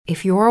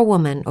If you're a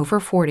woman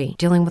over 40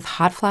 dealing with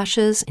hot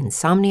flashes,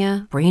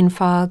 insomnia, brain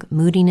fog,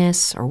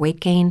 moodiness, or weight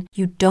gain,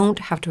 you don't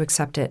have to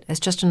accept it as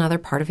just another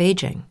part of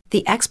aging.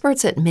 The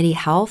experts at MIDI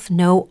Health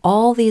know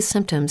all these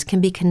symptoms can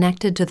be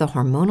connected to the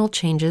hormonal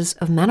changes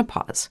of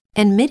menopause.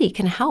 And MIDI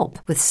can help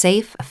with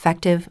safe,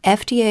 effective,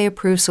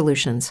 FDA-approved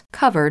solutions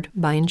covered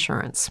by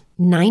insurance.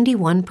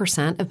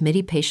 91% of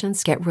MIDI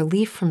patients get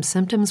relief from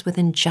symptoms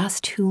within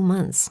just 2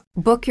 months.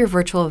 Book your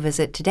virtual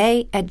visit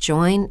today at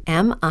joinmidi.com.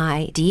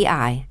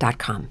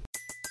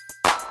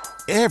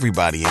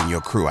 Everybody in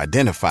your crew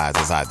identifies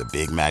as either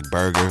Big Mac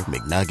Burger,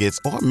 McNuggets,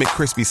 or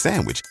McCrispy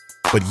Sandwich.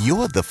 But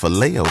you're the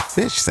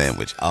Filet-O-Fish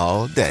Sandwich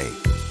all day.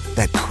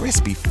 That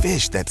crispy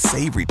fish, that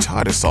savory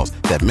tartar sauce,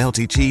 that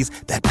melty cheese,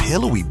 that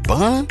pillowy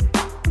bun.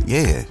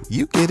 Yeah,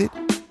 you get it.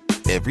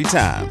 Every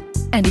time.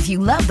 And if you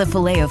love the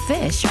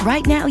Filet-O-Fish,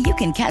 right now you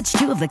can catch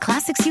two of the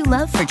classics you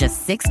love for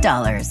just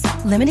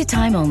 $6. Limited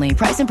time only.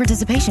 Price and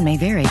participation may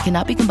vary.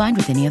 Cannot be combined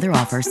with any other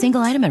offer.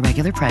 Single item at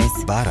regular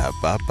price.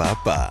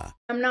 Ba-da-ba-ba-ba.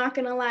 I'm not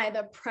going to lie.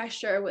 The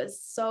pressure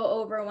was so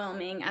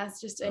overwhelming as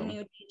just a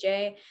new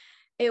DJ.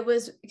 It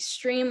was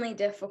extremely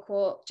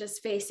difficult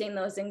just facing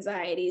those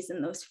anxieties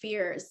and those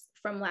fears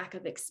from lack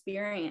of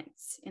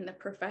experience in the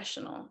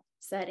professional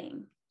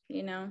setting,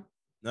 you know?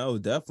 No,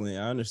 definitely.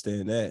 I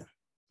understand that.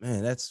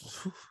 Man,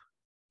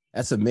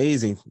 that's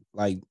amazing.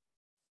 Like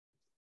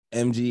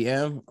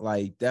MGM,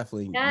 like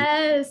definitely.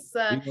 Yes.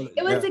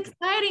 It was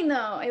exciting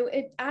though.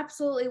 It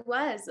absolutely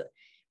was.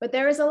 But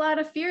there was a lot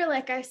of fear,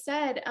 like I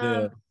said.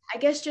 I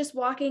guess just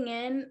walking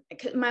in,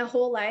 my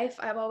whole life,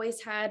 I've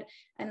always had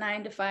a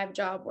 9-to-5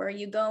 job where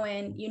you go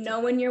in, you know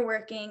when you're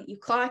working, you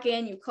clock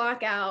in, you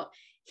clock out.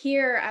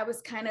 Here, I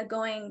was kind of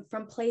going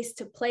from place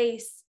to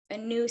place, a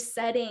new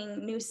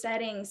setting, new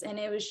settings. And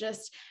it was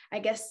just, I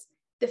guess,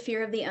 the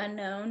fear of the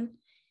unknown.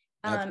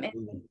 And,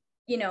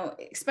 you know,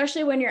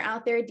 especially when you're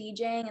out there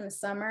DJing in the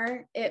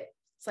summer, it's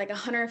like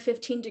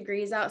 115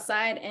 degrees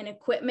outside and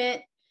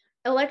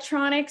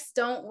electronics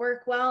don't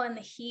work well in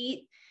the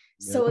heat.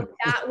 So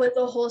that was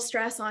a whole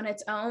stress on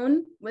its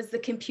own, was the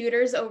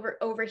computers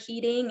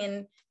overheating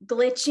and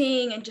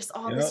glitching and just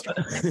all the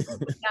stress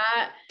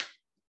that.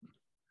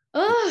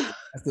 Oh,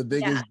 that's the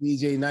biggest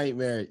DJ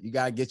nightmare. You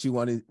gotta get you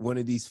one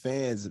of these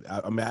fans.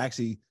 I mean, I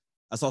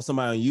saw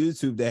somebody on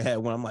YouTube that had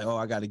one. I'm like, oh,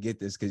 I got to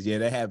get this because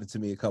that happened to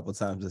me a couple of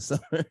times this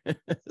summer.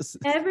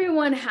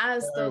 Everyone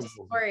has those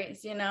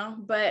stories, you know.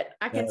 But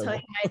I can tell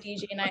you my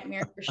DJ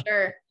nightmare for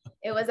sure.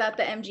 It was at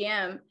the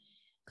MGM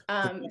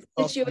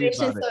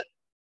situation. So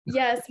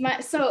yes,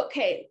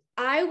 okay.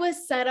 I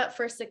was set up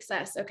for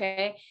success.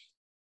 Okay,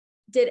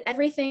 did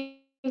everything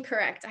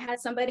correct. I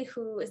had somebody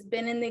who has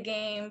been in the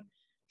game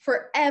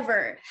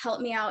forever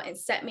help me out and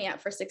set me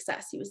up for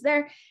success. He was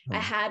there. I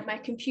had my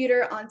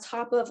computer on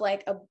top of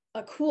like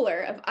a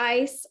cooler of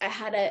ice. I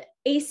had a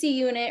AC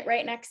unit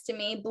right next to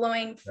me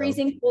blowing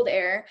freezing cold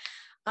air.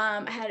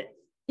 I had,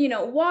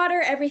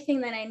 water,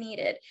 everything that I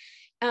needed.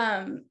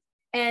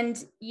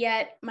 And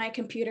yet my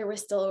computer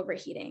was still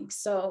overheating.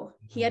 So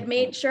he had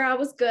made sure I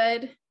was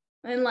good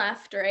and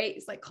left, right?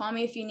 He's like, call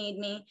me if you need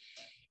me.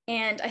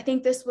 And I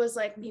think this was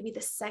like maybe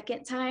the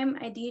second time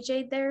I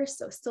DJ'd there.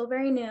 So still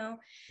very new.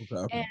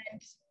 Okay.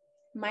 And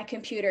my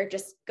computer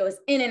just goes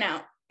in and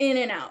out,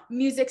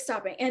 music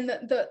stopping. And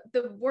the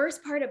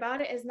worst part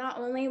about it is not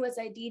only was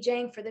I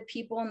DJing for the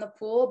people in the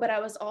pool, but I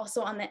was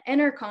also on the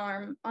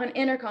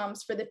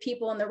intercoms for the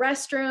people in the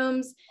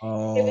restrooms.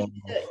 Oh. It was,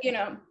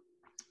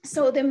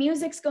 so the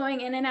music's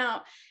going in and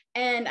out.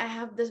 And I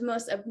have this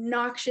most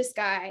obnoxious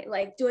guy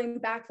like doing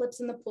backflips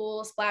in the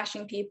pool,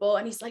 splashing people.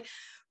 And he's like,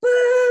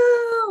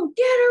 boo,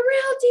 get a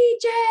real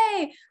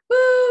DJ,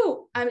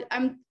 boo.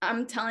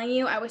 I'm telling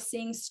you, I was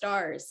seeing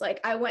stars.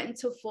 Like I went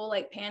into full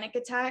like panic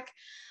attack.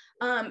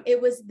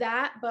 It was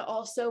that, but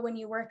also when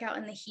you work out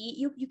in the heat,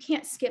 you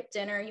can't skip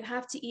dinner. You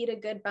have to eat a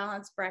good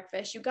balanced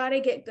breakfast. You got to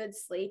get good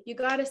sleep. You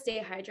got to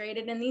stay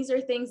hydrated. And these are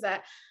things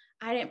that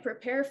I didn't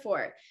prepare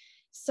for.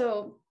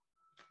 So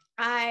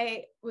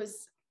I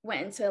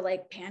went into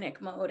like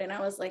panic mode and I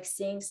was like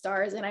seeing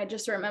stars. And I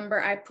just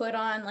remember I put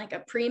on like a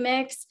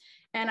premix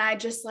and I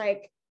just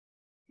like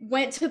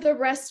went to the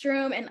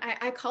restroom. And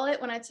I call it,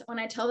 when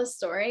I tell the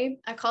story,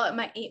 I call it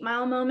my 8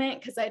 Mile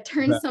moment, because I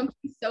turned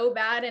something so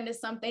bad into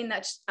something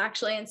that's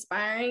actually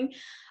inspiring.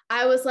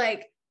 I was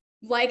like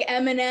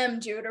Eminem,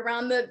 dude,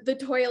 around the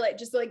toilet,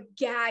 just like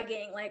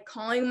gagging, like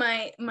calling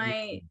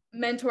my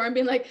mentor and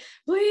being like,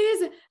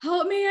 please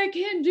help me. I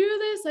can't do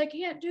this.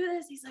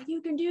 He's like,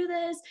 you can do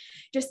this.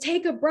 Just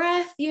take a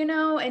breath,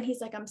 and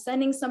he's like, I'm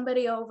sending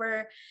somebody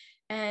over.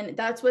 And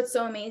that's what's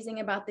so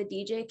amazing about the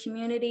DJ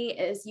community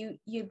is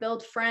you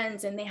build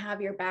friends and they have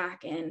your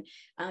back. And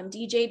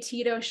DJ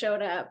Tito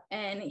showed up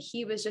and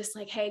he was just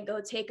like, hey, go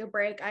take a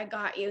break. I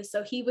got you.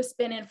 So he was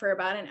spinning for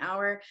about an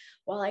hour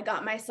while I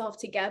got myself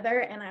together,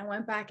 and I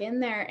went back in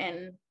there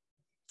and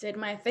did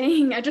my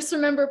thing. I just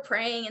remember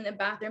praying in the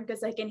bathroom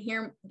because I can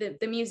hear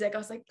the music. I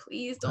was like,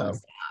 please don't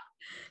stop.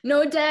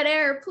 No dead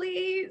air,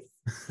 please.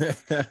 So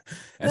I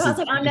was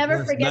like, I'll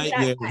never forget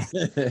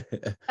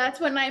that. That's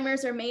what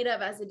nightmares are made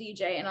of as a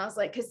DJ. And I was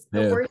like, because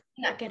the worst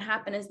thing that can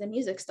happen is the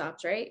music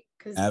stops, right?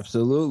 Because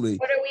absolutely.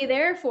 What are we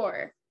there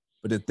for?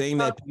 But the thing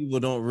that people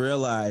don't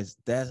realize,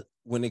 that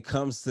when it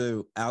comes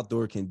to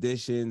outdoor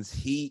conditions,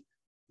 heat,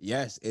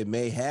 yes, it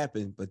may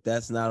happen, but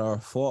that's not our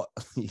fault.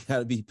 You got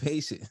to be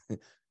patient.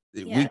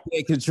 We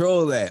can't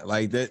control that.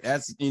 Like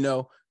that's, you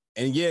know,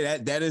 and yeah,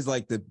 that is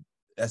like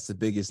that's the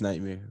biggest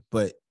nightmare.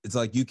 But it's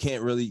like you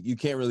can't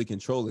really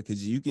control it,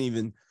 because you can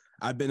even,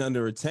 I've been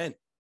under a tent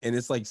and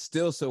it's like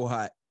still so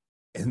hot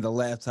and the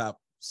laptop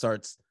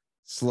starts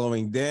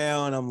slowing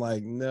down. I'm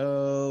like,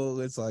 no,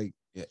 it's like,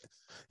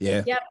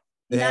 yeah. Yep.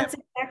 That's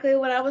exactly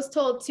what I was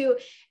told too,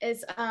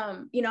 is,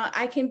 you know,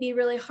 I can be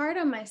really hard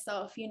on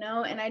myself, you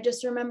know, and I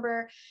just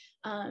remember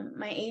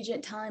my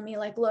agent telling me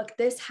like, look,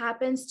 this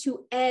happens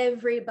to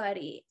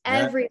everybody,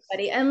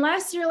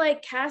 unless you're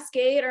like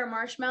Cascade or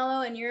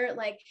Marshmallow and you're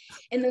like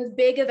in those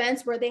big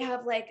events where they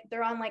have like,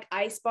 they're on like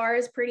ice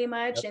bars pretty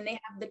much, and they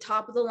have the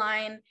top of the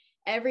line,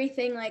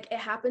 everything, like it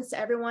happens to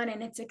everyone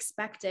and it's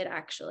expected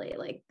actually,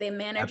 like the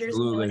managers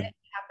know it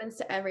happens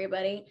to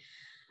everybody.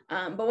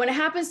 But when it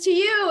happens to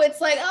you,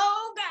 it's like,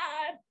 oh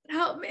God,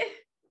 help me.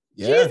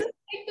 Jesus,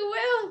 take the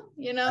wheel,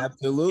 you know?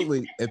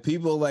 Absolutely. And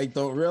people like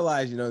don't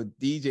realize, you know,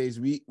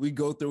 DJs, we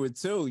go through it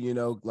too, you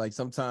know, like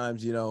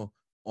sometimes, you know,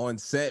 on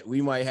set,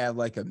 we might have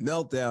like a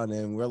meltdown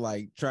and we're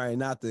like trying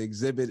not to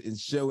exhibit and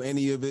show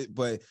any of it,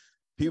 but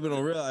people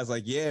don't realize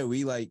like, yeah,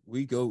 we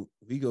go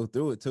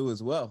through it too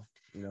as well,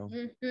 you know,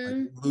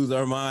 like lose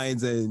our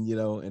minds and, you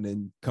know, and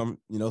then come,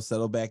 you know,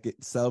 settle back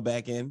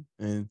in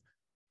and,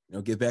 you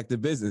know, get back to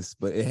business.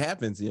 But it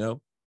happens, you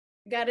know.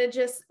 Gotta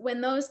just,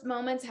 when those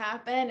moments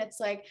happen, it's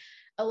like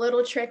a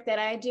little trick that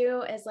I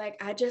do is like,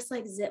 I just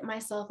like zip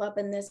myself up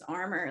in this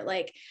armor.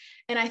 Like,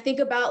 and I think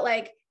about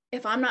like,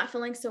 if I'm not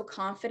feeling so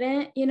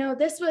confident, you know,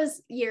 this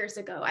was years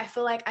ago. I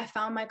feel like I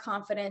found my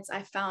confidence.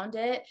 I found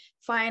it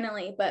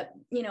finally. But,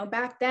 you know,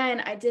 back then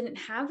I didn't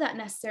have that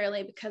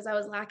necessarily because I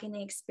was lacking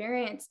the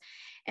experience.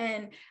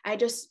 And I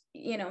just,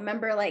 you know,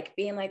 remember like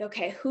being like,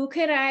 okay, who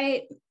could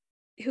I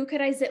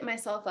zip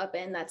myself up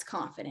in that's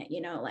confident,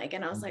 you know, like,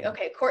 and I was like,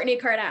 okay, Kourtney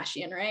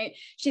Kardashian, right?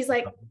 She's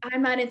like,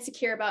 I'm not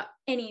insecure about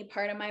any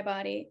part of my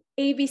body.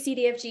 A, B, C,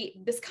 D, F, G,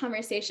 this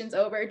conversation's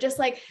over. Just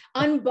like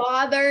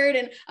unbothered.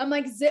 And I'm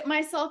like, zip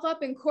myself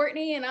up in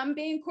Kourtney and I'm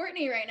being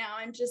Kourtney right now.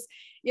 And just,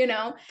 you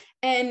know,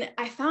 and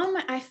I found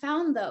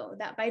though,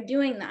 that by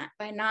doing that,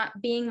 by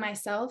not being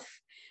myself,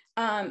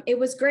 it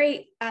was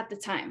great at the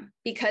time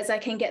because I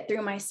can get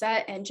through my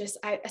set and just,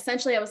 I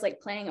was like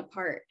playing a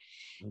part.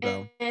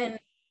 And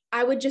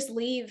I would just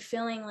leave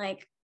feeling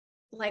like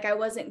I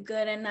wasn't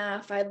good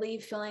enough. I'd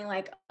leave feeling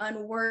like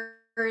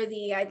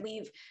unworthy. I'd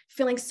leave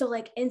feeling so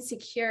like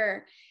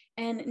insecure.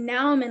 And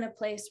now I'm in a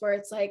place where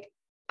it's like,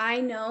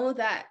 I know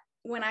that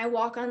when I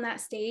walk on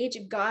that stage,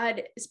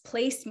 God has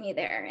placed me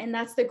there. And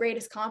that's the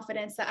greatest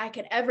confidence that I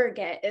could ever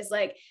get, is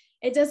like,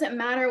 it doesn't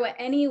matter what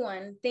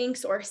anyone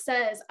thinks or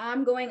says.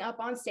 I'm going up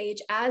on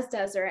stage as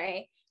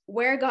Desiree,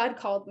 where God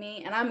called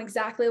me, and I'm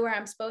exactly where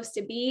I'm supposed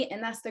to be.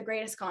 And that's the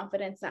greatest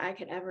confidence that I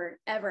could ever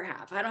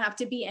have. I don't have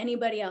to be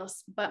anybody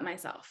else but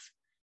myself.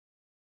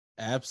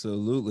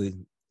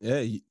 Absolutely.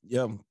 Yeah.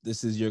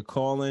 This is your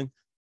calling.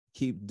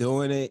 Keep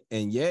doing it.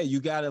 And yeah, you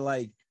gotta,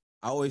 like,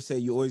 I always say,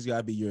 you always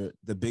gotta be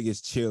the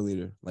biggest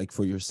cheerleader, like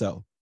for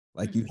yourself.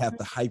 Like you have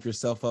to hype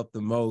yourself up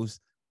the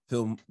most,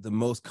 feel the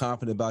most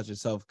confident about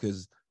yourself,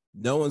 because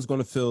no one's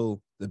going to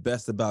feel the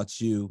best about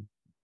you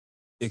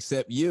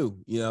except you.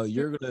 You know,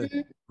 you're going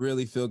to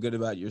really feel good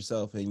about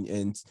yourself,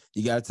 and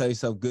you got to tell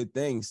yourself good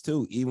things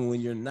too, even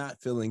when you're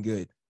not feeling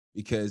good,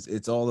 because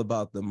it's all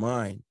about the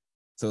mind.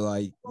 So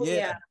like,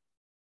 yeah.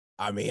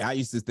 I mean, I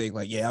used to think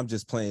like, yeah, I'm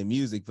just playing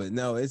music, but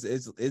no,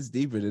 it's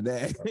deeper than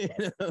that.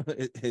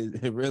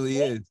 It really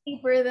is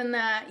deeper than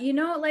that. You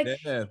know, like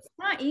it's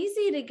not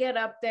easy to get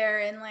up there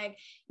and like,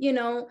 you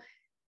know,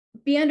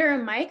 be under a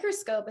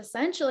microscope.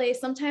 Essentially,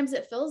 sometimes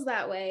it feels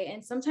that way,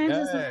 and sometimes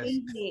it's not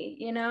easy.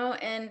 You know,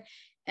 and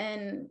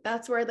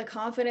that's where the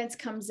confidence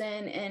comes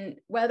in. And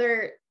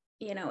whether,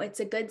 you know, it's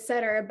a good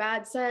set or a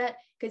bad set,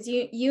 because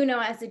you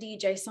know, as a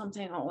DJ,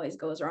 something always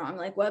goes wrong.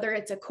 Like whether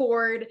it's a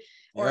chord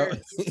or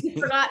you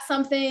forgot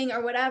something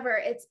or whatever,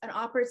 it's an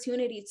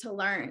opportunity to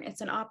learn.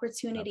 It's an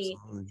opportunity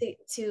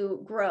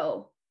to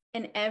grow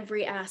in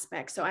every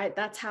aspect. So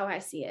that's how I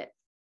see it.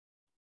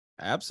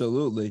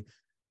 Absolutely.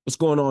 What's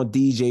going on,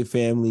 DJ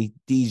family?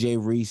 DJ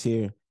Reese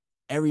here.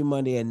 Every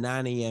Monday at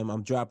 9 a.m.,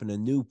 I'm dropping a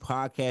new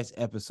podcast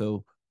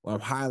episode where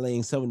I'm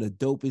highlighting some of the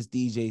dopest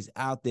DJs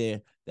out there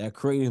that are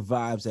creating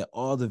vibes at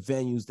all the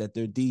venues that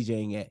they're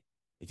DJing at.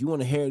 If you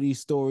want to hear these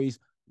stories,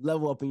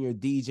 level up in your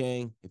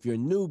DJing. If you're a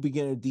new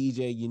beginner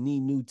DJ, you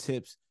need new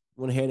tips,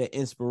 you want to hear that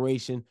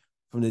inspiration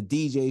from the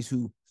DJs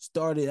who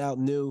started out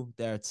new,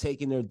 that are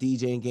taking their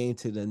DJing game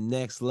to the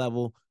next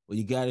level, well,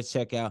 you got to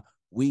check out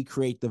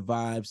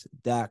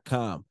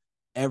WeCreateTheVibes.com.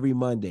 Every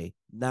Monday,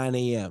 9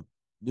 a.m.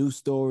 New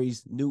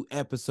stories, new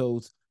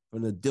episodes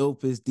from the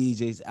dopest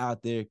DJs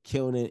out there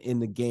killing it in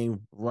the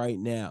game right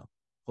now.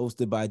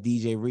 Hosted by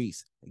DJ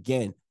Reese.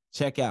 Again,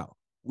 check out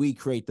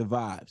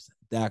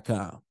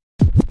WeCreateTheVibes.com.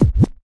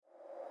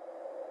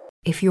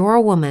 If you're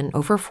a woman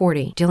over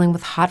 40 dealing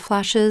with hot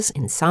flashes,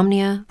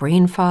 insomnia,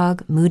 brain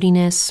fog,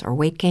 moodiness, or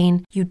weight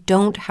gain, you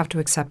don't have to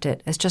accept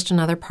it as just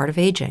another part of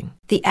aging.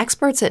 The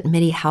experts at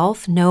MIDI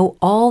Health know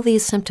all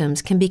these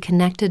symptoms can be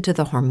connected to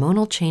the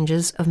hormonal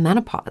changes of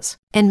menopause.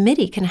 And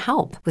MIDI can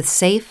help with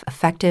safe,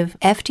 effective,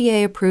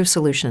 FDA-approved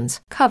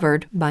solutions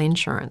covered by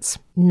insurance.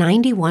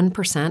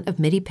 91% of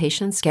MIDI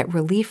patients get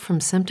relief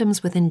from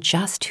symptoms within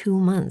just 2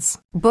 months.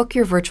 Book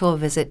your virtual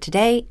visit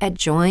today at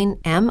joinmidi.com.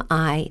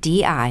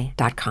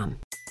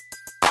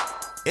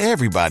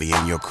 Everybody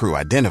in your crew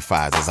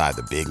identifies as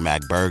either Big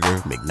Mac Burger,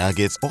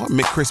 McNuggets, or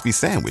McCrispy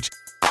Sandwich.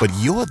 But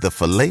you're the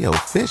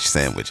Filet-O-Fish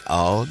Sandwich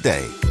all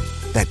day.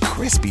 That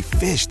crispy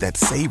fish, that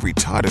savory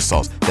tartar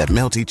sauce, that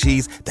melty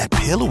cheese, that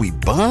pillowy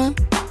bun.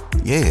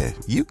 Yeah,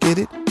 you get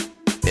it.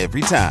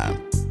 Every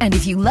time. And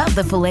if you love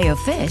the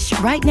Filet-O-Fish,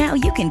 right now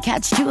you can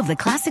catch 2 of the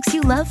classics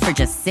you love for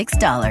just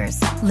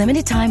 $6.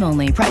 Limited time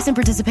only. Price and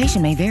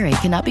participation may vary.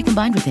 Cannot be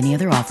combined with any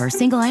other offer.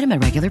 Single item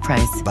at regular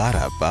price.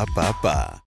 Ba-da-ba-ba-ba.